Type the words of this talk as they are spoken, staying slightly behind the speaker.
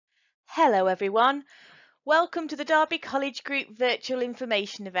Hello everyone, welcome to the Derby College Group virtual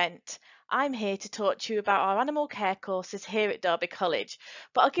information event. I'm here to talk to you about our animal care courses here at Derby College,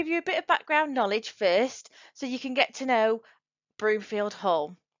 but I'll give you a bit of background knowledge first so you can get to know Broomfield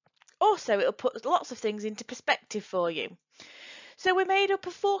Hall. Also, it'll put lots of things into perspective for you. So we're made up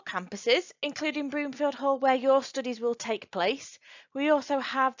of 4 campuses, including Broomfield Hall where your studies will take place. We also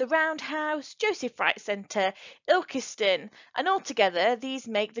have the Roundhouse, Joseph Wright Centre, Ilkeston, and altogether these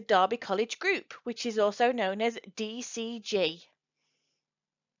make the Derby College Group, which is also known as DCG.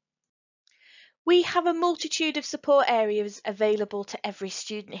 We have a multitude of support areas available to every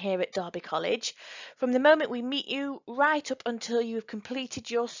student here at Derby College, from the moment we meet you right up until you have completed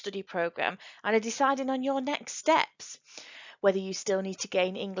your study programme and are deciding on your next steps. Whether you still need to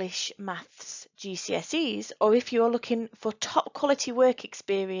gain English, Maths, GCSEs, or if you're looking for top quality work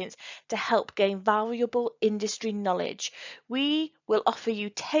experience to help gain valuable industry knowledge, we will offer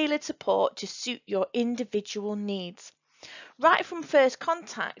you tailored support to suit your individual needs. Right from first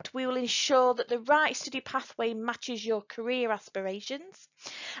contact, we will ensure that the right study pathway matches your career aspirations.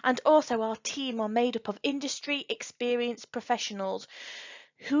 And also our team are made up of industry experienced professionals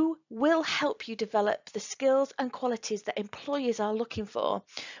who will help you develop the skills and qualities that employers are looking for.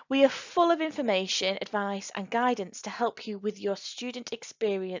 We are full of information, advice and guidance to help you with your student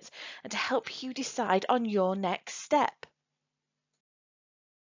experience and to help you decide on your next step.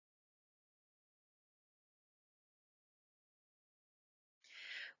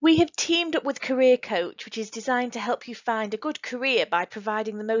 We have teamed up with Career Coach, which is designed to help you find a good career by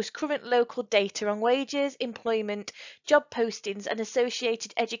providing the most current local data on wages, employment, job postings and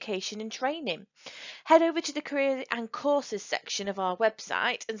associated education and training. Head over to the Career and Courses section of our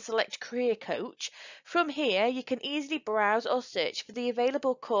website and select Career Coach. From here, you can easily browse or search for the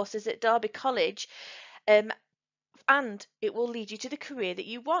available courses at Derby College and it will lead you to the career that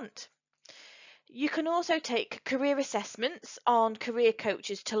you want. You can also take career assessments on career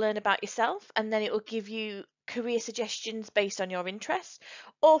coaches to learn about yourself, and then it will give you career suggestions based on your interests,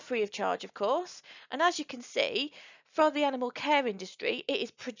 all free of charge, of course. And as you can see, for the animal care industry, it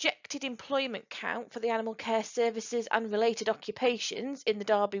is projected employment count for the animal care services and related occupations in the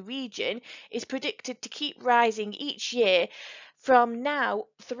Derby region is predicted to keep rising each year from now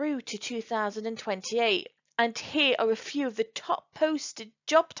through to 2028. And here are a few of the top posted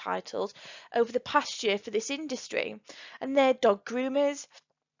job titles over the past year for this industry. And they're dog groomers,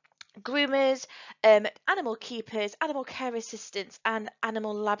 animal keepers, animal care assistants, and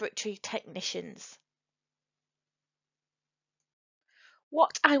animal laboratory technicians.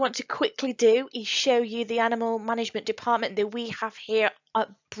 What I want to quickly do is show you the animal management department that we have here at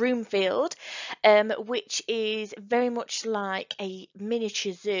Broomfield, which is very much like a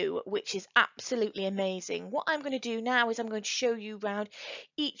miniature zoo, which is absolutely amazing. What I'm going to do now is I'm going to show you around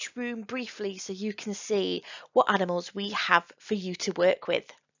each room briefly so you can see what animals we have for you to work with.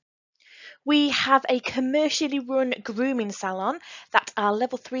 We have a commercially run grooming salon that our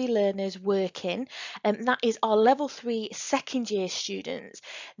level 3 learners work in, and that is our level 3 second year students.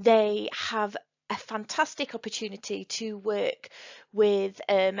 They have a fantastic opportunity to work with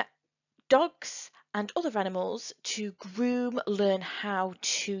dogs and other animals to groom, learn how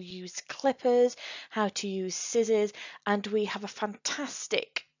to use clippers, how to use scissors, and we have a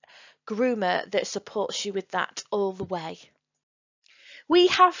fantastic groomer that supports you with that all the way. We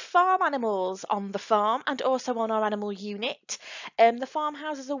have farm animals on the farm and also on our animal unit. The farm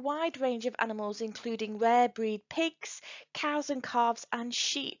houses a wide range of animals, including rare breed pigs, cows and calves, and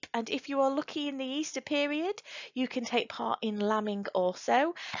sheep. And if you are lucky in the Easter period, you can take part in lambing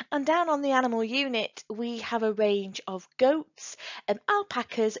also. And down on the animal unit, we have a range of goats,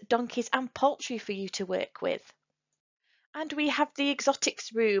 alpacas, donkeys, and poultry for you to work with. And we have the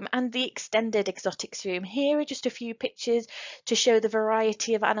exotics room and the extended exotics room. Here are just a few pictures to show the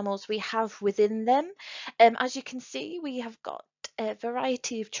variety of animals we have within them. As you can see, we have got a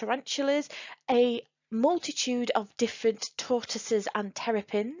variety of tarantulas, a multitude of different tortoises and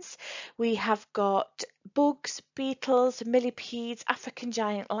terrapins. We have got bugs, beetles, millipedes, African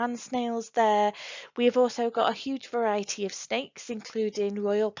giant land snails there. We have also got a huge variety of snakes, including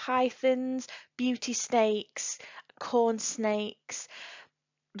royal pythons, beauty snakes, corn snakes,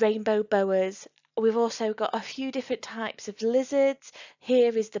 rainbow boas. We've also got a few different types of lizards.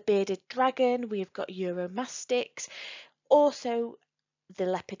 Here is the bearded dragon. We've got Uromastyx. Also the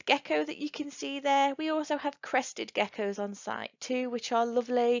leopard gecko that you can see there. We also have crested geckos on site too, which are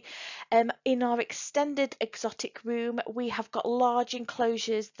lovely. In our extended exotic room, we have got large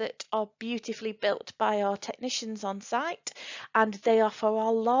enclosures that are beautifully built by our technicians on site, and they are for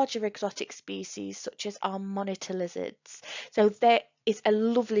our larger exotic species such as our monitor lizards. So is a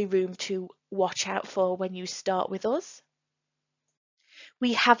lovely room to watch out for when you start with us.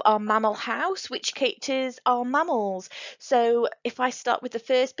 We have our mammal house, which caters our mammals. So if I start with the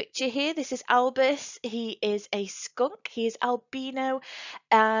first picture here, this is Albus. He is a skunk. He is albino.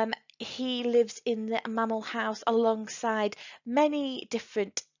 He lives in the mammal house alongside many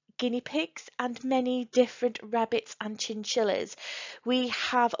different guinea pigs and many different rabbits and chinchillas. We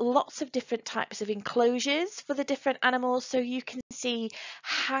have lots of different types of enclosures for the different animals, so you can see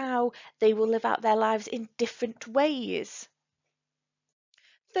how they will live out their lives in different ways.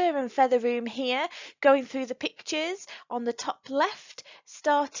 Fur and feather room here, going through the pictures on the top left,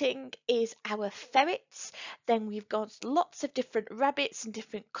 starting is our ferrets. Then we've got lots of different rabbits in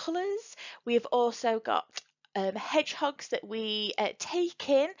different colours. We've also got hedgehogs that we take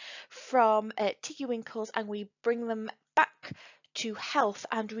in from Tiggywinkles, and we bring them back to health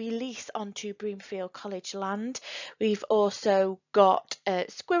and release onto Broomfield College land. We've also got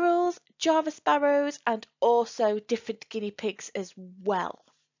squirrels, Java sparrows, and also different guinea pigs as well.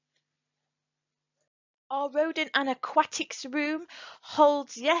 Our rodent and aquatics room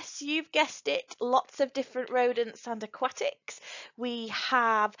holds, yes, you've guessed it, lots of different rodents and aquatics. We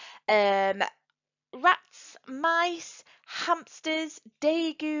have rats, mice, hamsters,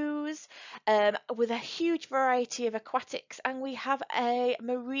 dagoos, with a huge variety of aquatics, and we have a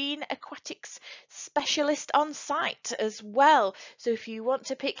marine aquatics specialist on site as well. So if you want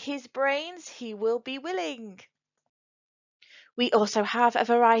to pick his brains, he will be willing. We also have a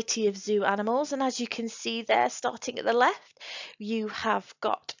variety of zoo animals, and as you can see there, starting at the left, you have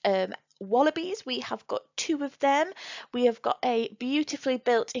got wallabies. We have got 2 of them. We have got a beautifully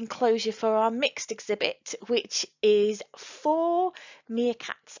built enclosure for our mixed exhibit, which is 4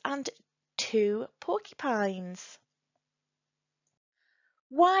 meerkats and 2 porcupines.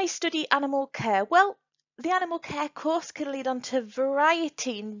 Why study animal care? Well, the animal care course can lead on to a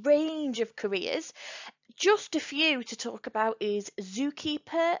variety and range of careers. Just a few to talk about is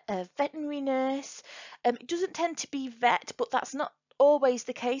zookeeper, a veterinary nurse. It doesn't tend to be vet, but that's not always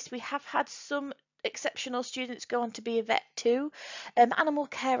the case. We have had some exceptional students go on to be a vet too. Animal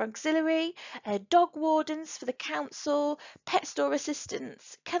care auxiliary, dog wardens for the council, pet store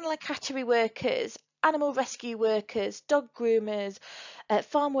assistants, kennel and cattery workers, animal rescue workers, dog groomers,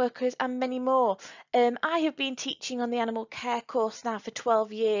 farm workers, and many more. I have been teaching on the animal care course now for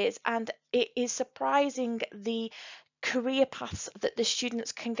 12 years, and it is surprising the career paths that the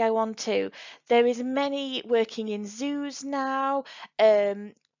students can go on to. There is many working in zoos now,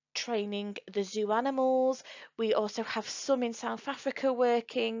 training the zoo animals. We also have some in South Africa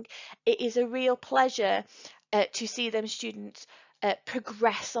working. It is a real pleasure to see them students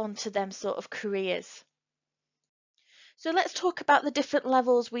progress onto them sort of careers. So let's talk about the different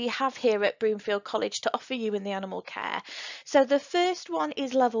levels we have here at Broomfield College to offer you in the animal care. So the first one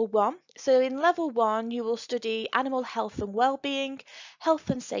is level 1. So in level 1 you will study animal health and well-being,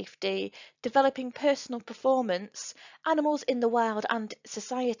 health and safety, developing personal performance, animals in the wild and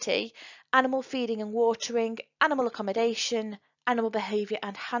society, animal feeding and watering, animal accommodation, animal behaviour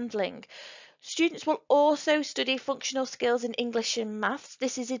and handling. Students will also study functional skills in English and maths.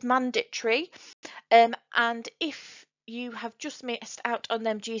 This is mandatory. And if you have just missed out on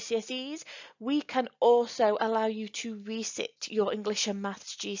them GCSEs, we can also allow you to resit your English and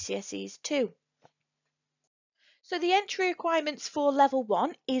Maths GCSEs too. So the entry requirements for level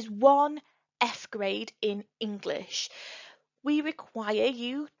 1 is 1 F grade in English. We require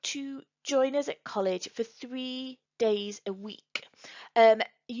you to join us at college for 3 days a week.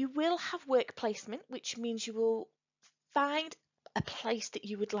 You will have work placement, which means you will find a place that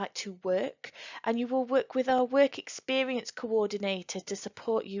you would like to work, and you will work with our work experience coordinator to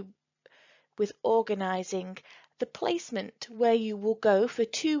support you with organising the placement, where you will go for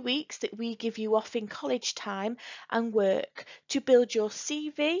 2 weeks that we give you off in college time and work to build your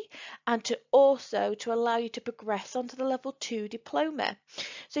CV, and to also to allow you to progress onto the level 2 diploma.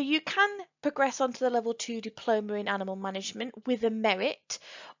 So you can progress onto the level 2 diploma in animal management with a merit,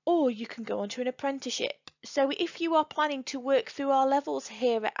 or you can go onto an apprenticeship. So if you are planning to work through our levels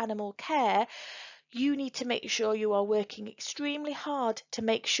here at Animal Care, you need to make sure you are working extremely hard to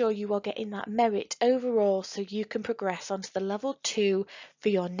make sure you are getting that merit overall, so you can progress onto the level 2 for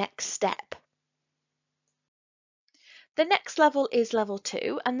your next step. The next level is level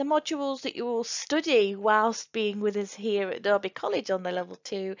 2, and the modules that you will study whilst being with us here at Derby College on the level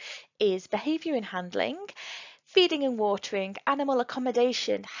 2 is behaviour and handling, feeding and watering, animal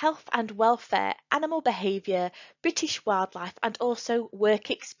accommodation, health and welfare, animal behaviour, British wildlife, and also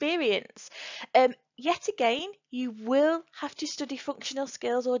work experience. Yet again, you will have to study functional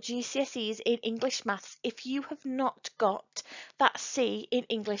skills or GCSEs in English maths if you have not got that C in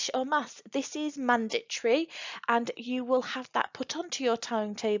English or maths. This is mandatory and you will have that put onto your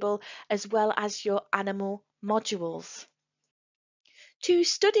timetable as well as your animal modules. To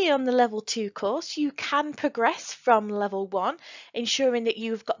study on the level 2 course, you can progress from level 1, ensuring that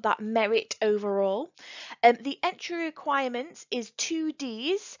you've got that merit overall. The entry requirements is 2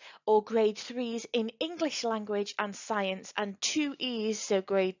 Ds or grade 3s in English language and science and 2 Es, so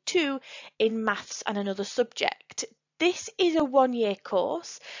grade 2 in maths and another subject. This is a 1-year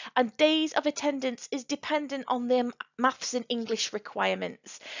course and days of attendance is dependent on the maths and English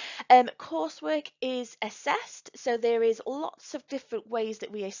requirements. Coursework is assessed, so there is lots of different ways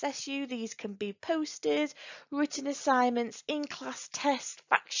that we assess you. These can be posters, written assignments, in-class tests,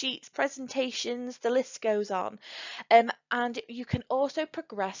 fact sheets, presentations, the list goes on. And you can also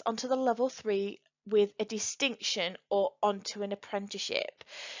progress onto the level 3 with a distinction or onto an apprenticeship.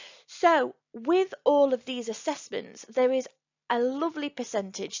 So with all of these assessments, there is a lovely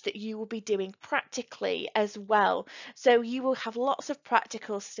percentage that you will be doing practically as well. So you will have lots of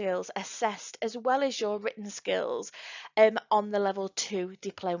practical skills assessed as well as your written skills on the level 2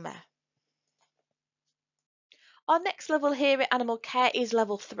 diploma. Our next level here at Animal Care is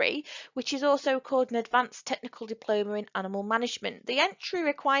level 3, which is also called an Advanced Technical Diploma in Animal Management. The entry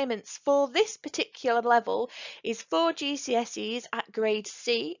requirements for this particular level is 4 GCSEs at grade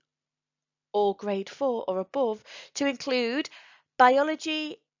C or grade 4 or above, to include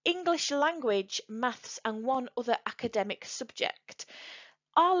biology, English language, maths and one other academic subject.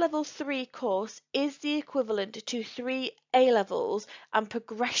 Our level 3 course is the equivalent to 3 A-levels and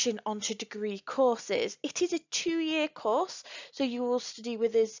progression onto degree courses. It is a 2-year course, so you will study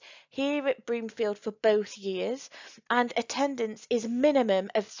with us here at Broomfield for both years, and attendance is minimum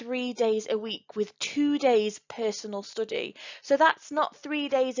of 3 days a week with 2 days personal study. So that's not 3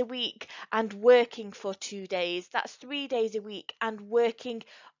 days a week and working for 2 days, that's 3 days a week and working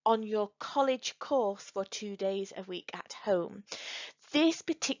on your college course for 2 days a week at home. These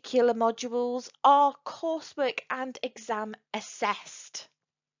particular modules are coursework and exam assessed.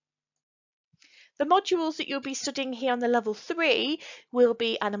 The modules that you'll be studying here on the level 3 will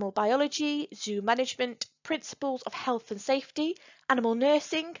be animal biology, zoo management, principles of health and safety, animal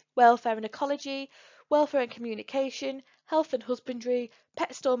nursing, welfare and ecology, welfare and communication, health and husbandry,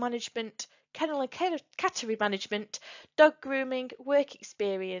 pet store management, kennel and cattery management, dog grooming, work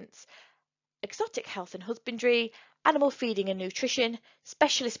experience, exotic health and husbandry, animal feeding and nutrition,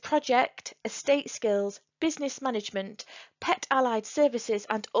 specialist project, estate skills, business management, pet allied services,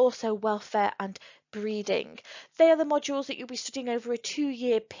 and also welfare and breeding. They are the modules that you'll be studying over a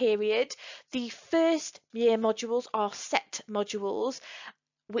 2-year period. The first year modules are set modules,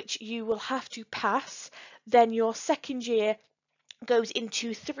 which you will have to pass. Then your second year goes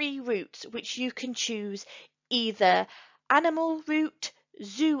into 3 routes, which you can choose either animal route,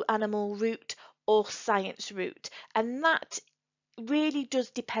 zoo animal route, or science route, and that really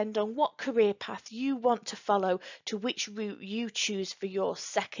does depend on what career path you want to follow to which route you choose for your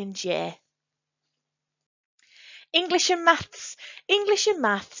second year. English and maths. English and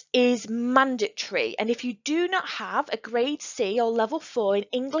maths is mandatory, and if you do not have a grade C or level 4 in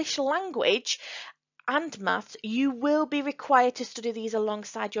English language and maths, you will be required to study these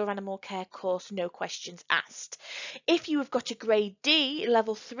alongside your animal care course, no questions asked. If you have got a grade D,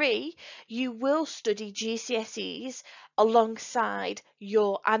 level 3, you will study GCSEs alongside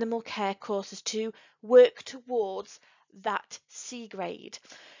your animal care courses to work towards that C grade.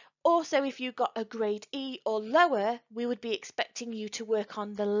 Also, if you got a grade E or lower, we would be expecting you to work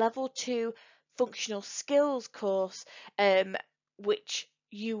on the level 2 functional skills course, which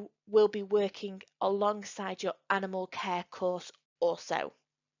you will be working alongside your animal care course also.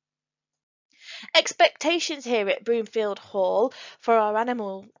 Expectations here at Broomfield Hall for our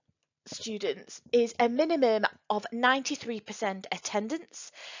animal students is a minimum of 93%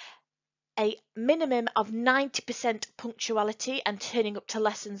 attendance, a minimum of 90% punctuality and turning up to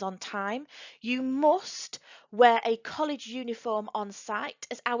lessons on time. You must wear a college uniform on site,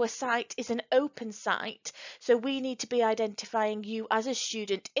 as our site is an open site, so we need to be identifying you as a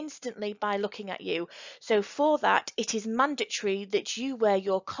student instantly by looking at you. So for that, it is mandatory that you wear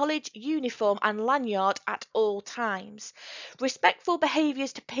your college uniform and lanyard at all times. Respectful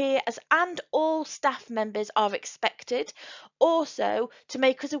behaviours to peers and all staff members are expected. Also, to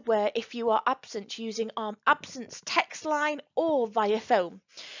make us aware if you are absent using our absence text line or via phone.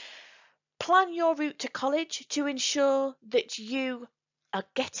 Plan your route to college to ensure that you are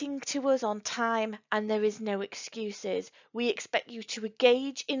getting to us on time, and there is no excuses. We expect you to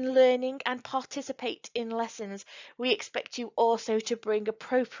engage in learning and participate in lessons. We expect you also to bring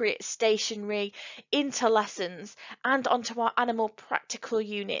appropriate stationery into lessons and onto our animal practical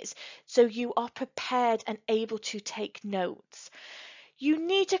units so you are prepared and able to take notes. You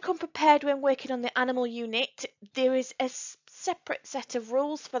need to come prepared when working on the animal unit. There is a separate set of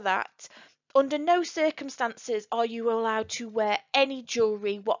rules for that. Under no circumstances are you allowed to wear any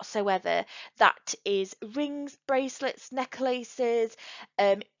jewellery whatsoever. That is rings, bracelets, necklaces,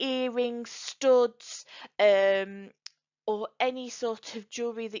 earrings, studs, or any sort of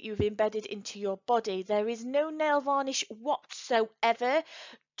jewellery that you've embedded into your body. There is no nail varnish whatsoever,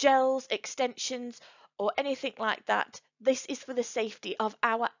 gels, extensions, or anything like that. This is for the safety of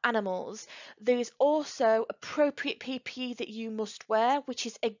our animals. There is also appropriate PPE that you must wear, which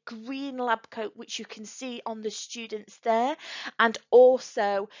is a green lab coat, which you can see on the students there. And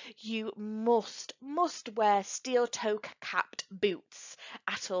also you must wear steel toe capped boots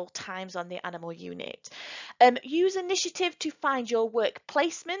at all times on the animal unit. Use initiative to find your work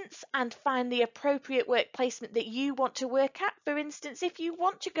placements and find the appropriate work placement that you want to work at. For instance, if you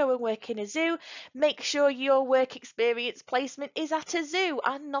want to go and work in a zoo, make sure your work experience placement is at a zoo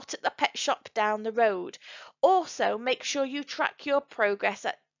and not at the pet shop down the road. Also, make sure you track your progress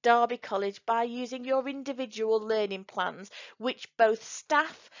at Derby College by using your individual learning plans, which both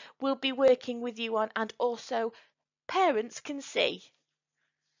staff will be working with you on and also parents can see.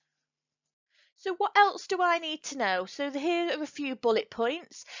 So what else do I need to know? So here are a few bullet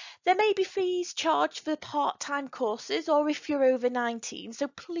points. There may be fees charged for part-time courses or if you're over 19, so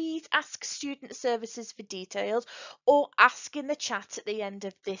please ask Student Services for details or ask in the chat at the end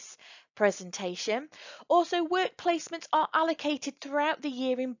of this presentation. Also, work placements are allocated throughout the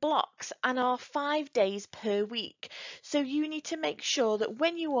year in blocks and are 5 days per week. So you need to make sure that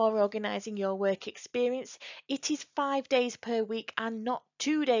when you are organising your work experience, it is 5 days per week and not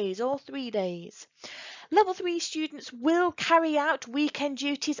 2 days or 3 days. Level 3 students will carry out weekend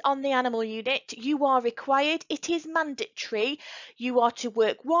duties on the animal unit. You are required, it is mandatory. You are to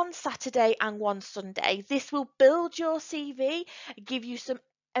work one Saturday and one Sunday. This will build your CV, give you some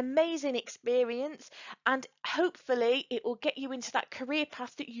amazing experience, and hopefully it will get you into that career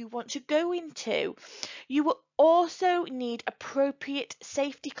path that you want to go into. You will also need appropriate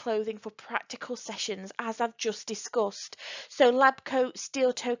safety clothing for practical sessions, as I've just discussed. So lab coat,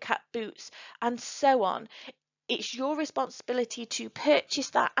 steel toe cap boots, and so on. It's your responsibility to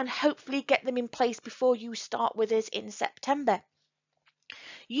purchase that and hopefully get them in place before you start with us in September.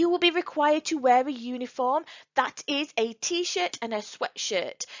 You will be required to wear a uniform, that is a t-shirt and a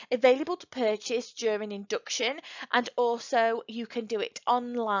sweatshirt, available to purchase during induction, and also you can do it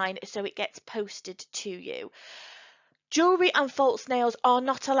online so it gets posted to you. Jewellery and false nails are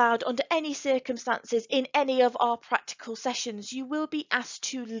not allowed under any circumstances in any of our practical sessions. You will be asked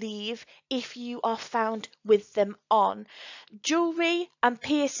to leave if you are found with them on. Jewellery and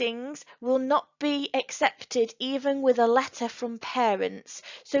piercings will not be accepted even with a letter from parents.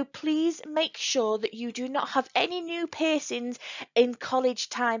 So please make sure that you do not have any new piercings in college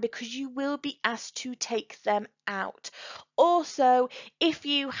time because you will be asked to take them out. Also, if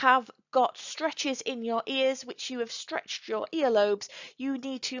you have got stretches in your ears, which you have stretched your earlobes, you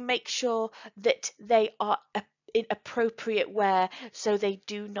need to make sure that they are in appropriate wear so they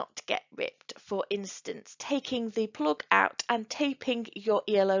do not get ripped. For instance, taking the plug out and taping your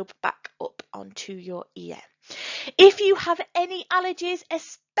earlobe back up onto your ear. If you have any allergies,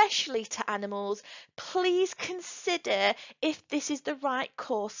 especially to animals, please consider if this is the right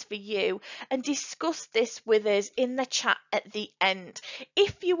course for you and discuss this with us in the chat at the end.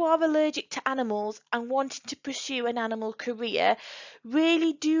 If you are allergic to animals and wanting to pursue an animal career,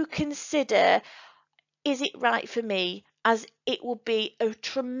 really do consider, is it right for me? As it will be a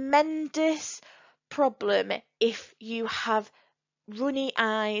tremendous problem if you have runny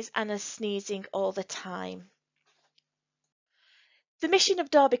eyes and are sneezing all the time. The mission of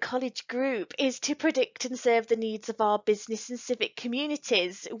Derby College Group is to predict and serve the needs of our business and civic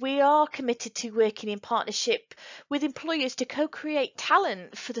communities. We are committed to working in partnership with employers to co-create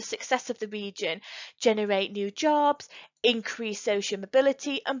talent for the success of the region, generate new jobs, increase social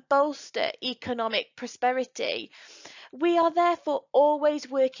mobility and bolster economic prosperity. We are therefore always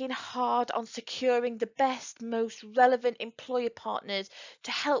working hard on securing the best, most relevant employer partners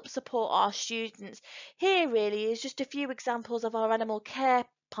to help support our students. Here really is just a few examples of our animal care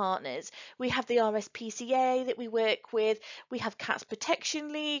partners. We have the RSPCA that we work with, we have Cats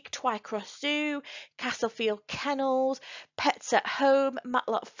Protection League, Twycross Zoo, Castlefield Kennels, Pets at Home,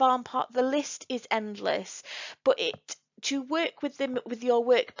 Matlock Farm Park. The list is endless, but it to work with them with your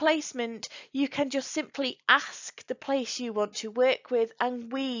work placement, you can just simply ask the place you want to work with,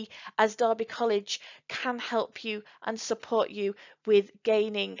 and we as Derby College can help you and support you with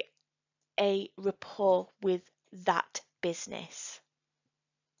gaining a rapport with that business.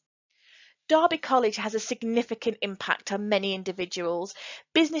 Derby College has a significant impact on many individuals,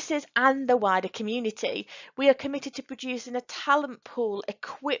 businesses, and the wider community. We are committed to producing a talent pool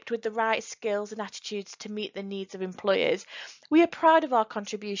equipped with the right skills and attitudes to meet the needs of employers. We are proud of our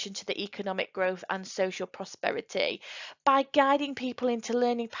contribution to the economic growth and social prosperity. By guiding people into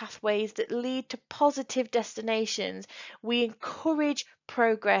learning pathways that lead to positive destinations, we encourage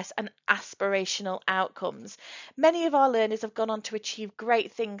progress and aspirational outcomes. Many of our learners have gone on to achieve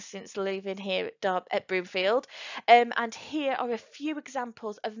great things since leaving here at Broomfield, and here are a few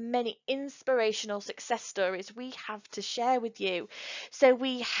examples of many inspirational success stories we have to share with you. So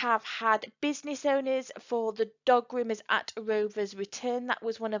we have had business owners for the dog groomers at Rovers Return. That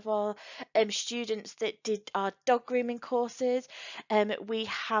was one of our students that did our dog grooming courses. We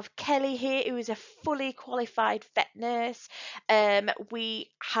have Kelly here, who is a fully qualified vet nurse.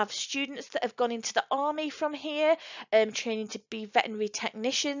 We have students that have gone into the army from here, training to be veterinary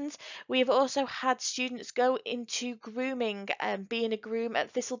technicians. We have also had students go into grooming and being a groom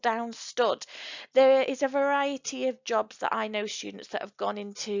at Thistledown Stud. There is a variety of jobs that I know students that have gone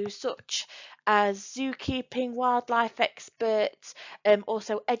into, such as zookeeping, wildlife experts,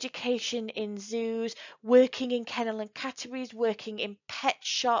 also education in zoos, working in kennel and catteries, working in pet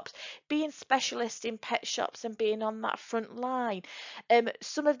shops, being specialists in pet shops and being on that front line.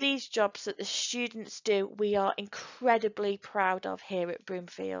 Some of these jobs that the students do, we are incredibly proud of here at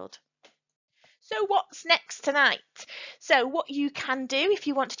Broomfield. So what's next tonight? So what you can do if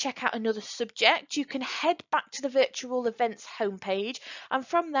you want to check out another subject, you can head back to the virtual events homepage, and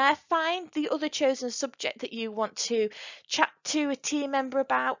from there find the other chosen subject that you want to chat to a team member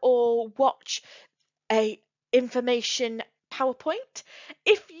about or watch a information PowerPoint.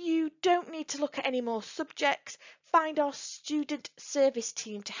 If you don't need to look at any more subjects, find our student service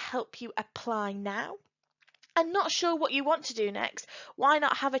team to help you apply now. And not sure what you want to do next, why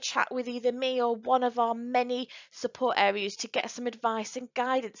not have a chat with either me or one of our many support areas to get some advice and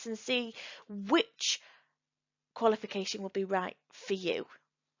guidance and see which qualification will be right for you.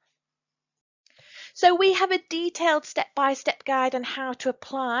 So we have a detailed step-by-step guide on how to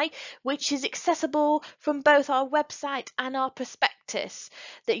apply, which is accessible from both our website and our prospectus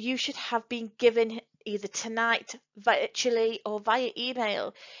that you should have been given either tonight, virtually, or via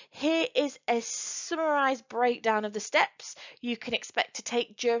email. Here is a summarised breakdown of the steps you can expect to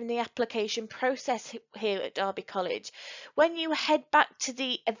take during the application process here at Derby College. When you head back to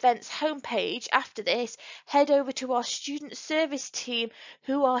the events homepage after this, head over to our student service team,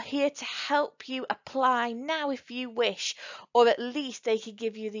 who are here to help you apply now if you wish, or at least they can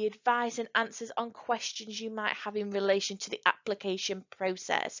give you the advice and answers on questions you might have in relation to the application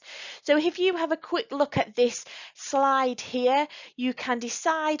process. So if you have a quick look at this slide here, you can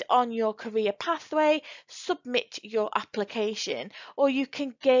decide on your career pathway, submit your application, or you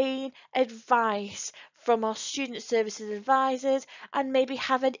can gain advice from our student services advisors and maybe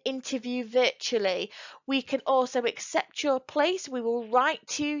have an interview virtually. We can also accept your place. We will write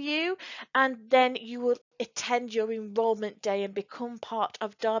to you, and then you will attend your enrolment day and become part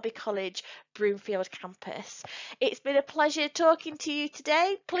of Derby College Broomfield campus. It's been a pleasure talking to you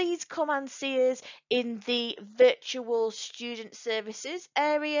today. Please come and see us in the virtual student services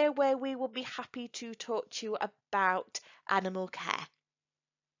area, where we will be happy to talk to you about animal care.